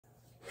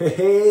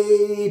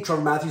Hey,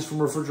 Trevor Matthews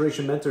from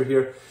Refrigeration Mentor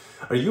here.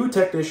 Are you a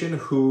technician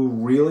who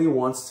really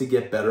wants to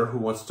get better, who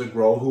wants to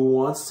grow, who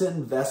wants to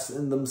invest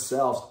in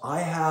themselves? I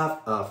have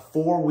a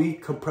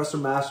 4-week Compressor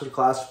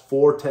Masterclass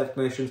for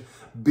technicians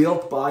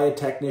built by a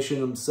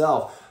technician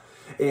himself.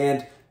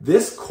 And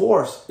this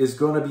course is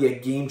going to be a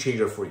game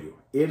changer for you.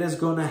 It is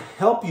going to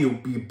help you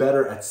be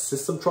better at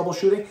system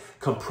troubleshooting,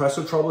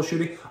 compressor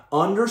troubleshooting,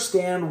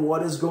 understand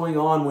what is going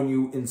on when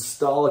you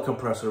install a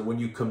compressor, when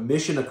you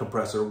commission a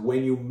compressor,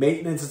 when you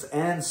maintenance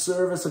and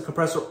service a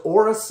compressor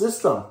or a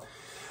system.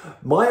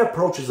 My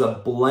approach is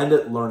a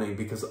blended learning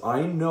because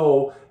I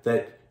know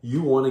that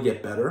you want to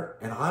get better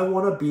and I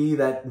want to be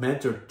that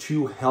mentor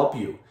to help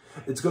you.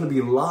 It's going to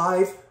be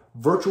live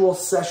virtual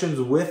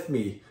sessions with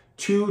me,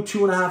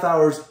 2.5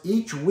 hours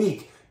each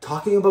week,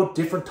 talking about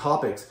different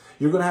topics.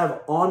 You're going to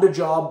have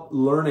on-the-job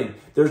learning.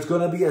 There's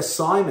going to be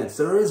assignments.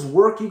 There is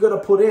work you got to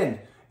put in.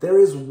 There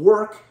is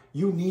work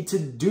you need to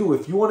do.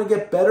 If you want to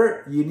get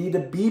better, you need to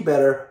be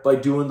better by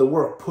doing the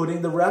work,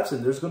 putting the reps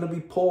in. There's going to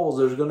be polls.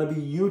 There's going to be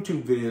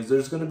YouTube videos.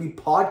 There's going to be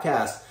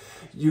podcasts.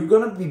 You're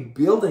going to be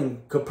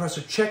building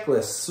compressor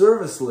checklists,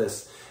 service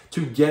lists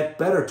to get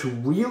better, to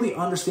really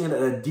understand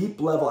at a deep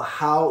level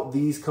how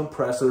these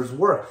compressors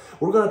work.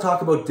 We're going to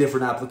talk about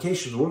different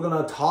applications. We're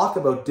going to talk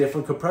about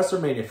different compressor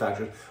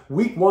manufacturers.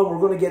 Week 1, we're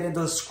going to get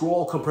into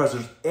scroll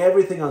compressors,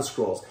 everything on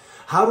scrolls,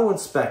 how to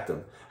inspect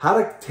them, how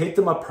to take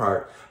them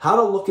apart, how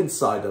to look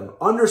inside them,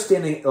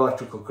 understanding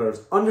electrical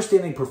curves,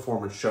 understanding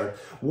performance chart,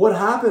 what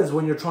happens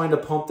when you're trying to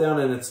pump down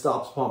and it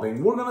stops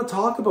pumping. We're going to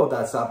talk about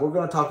that stuff. We're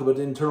going to talk about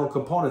the internal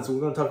components. We're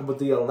going to talk about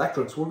the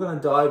electrics. We're going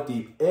to dive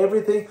deep,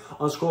 everything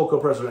on scroll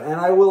compressor. And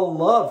I will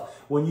love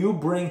when you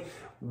bring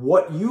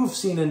what you've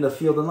seen in the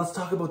field, and let's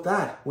talk about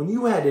that. When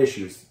you had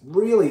issues,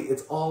 really,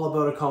 it's all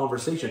about a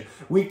conversation.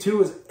 Week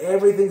 2 is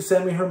everything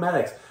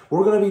semi-hermetics.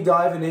 We're going to be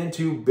diving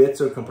into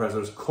Bitzer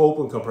compressors,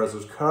 Copeland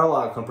compressors,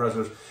 Carlisle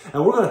compressors,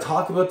 and we're going to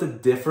talk about the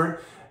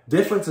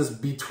differences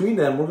between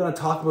them. We're going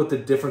to talk about the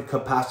different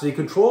capacity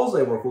controls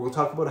they work. We're going to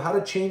talk about how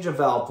to change a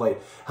valve plate,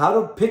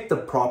 how to pick the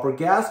proper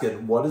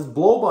gasket, what does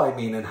blow-by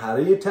mean, and how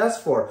do you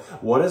test for it?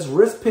 What is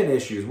wrist pin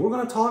issues? We're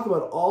going to talk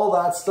about all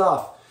that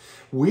stuff.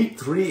 Week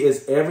 3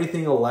 is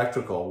everything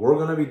electrical. We're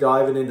going to be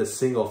diving into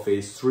single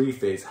phase,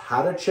 3-phase,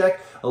 how to check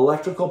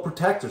electrical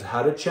protectors,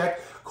 how to check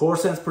core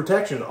sense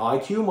protection,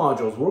 IQ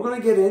modules. We're going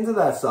to get into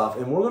that stuff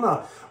and we're going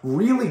to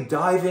really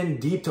dive in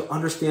deep to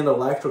understand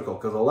electrical,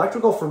 because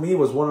electrical for me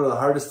was one of the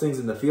hardest things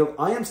in the field.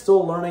 I am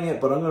still learning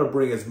it, but I'm going to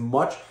bring as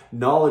much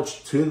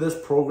knowledge to this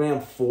program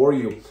for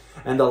you.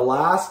 And the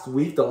last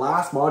week, the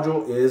last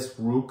module is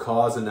root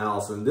cause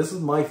analysis. And this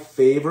is my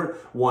favorite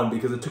one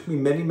because it took me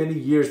many, many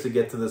years to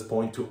get to this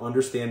point to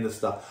understand this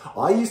stuff.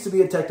 I used to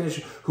be a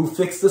technician who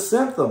fixed the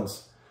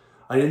symptoms.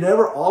 I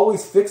never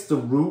always fixed the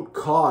root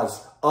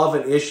cause of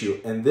an issue.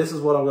 And this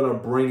is what I'm going to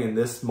bring in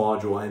this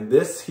module. And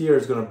this here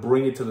is going to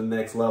bring you to the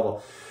next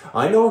level.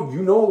 I know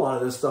you know a lot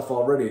of this stuff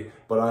already,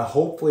 but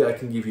hopefully I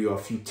can give you a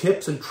few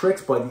tips and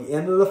tricks by the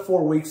end of the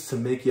 4 weeks to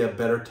make you a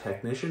better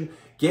technician,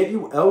 get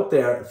you out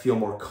there and feel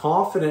more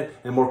confident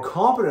and more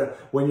competent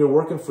when you're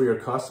working for your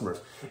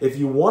customers. If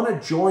you want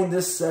to join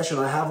this session,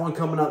 I have one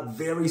coming up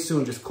very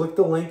soon. Just click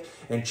the link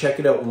and check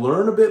it out.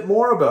 Learn a bit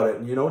more about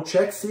it. You know,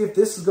 check, see if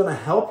this is going to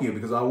help you,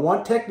 because I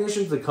want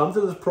technicians to come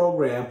to this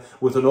program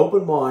with an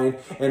open mind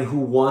and who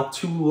want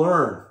to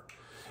learn.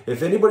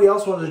 If anybody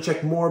else wanted to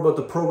check more about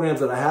the programs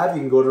that I have,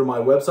 you can go to my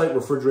website,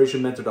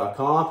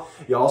 refrigerationmentor.com.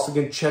 You also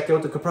can check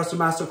out the Compressor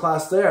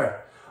Masterclass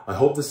there. I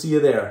hope to see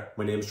you there.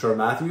 My name is Trevor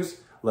Matthews.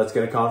 Let's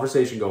get a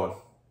conversation going.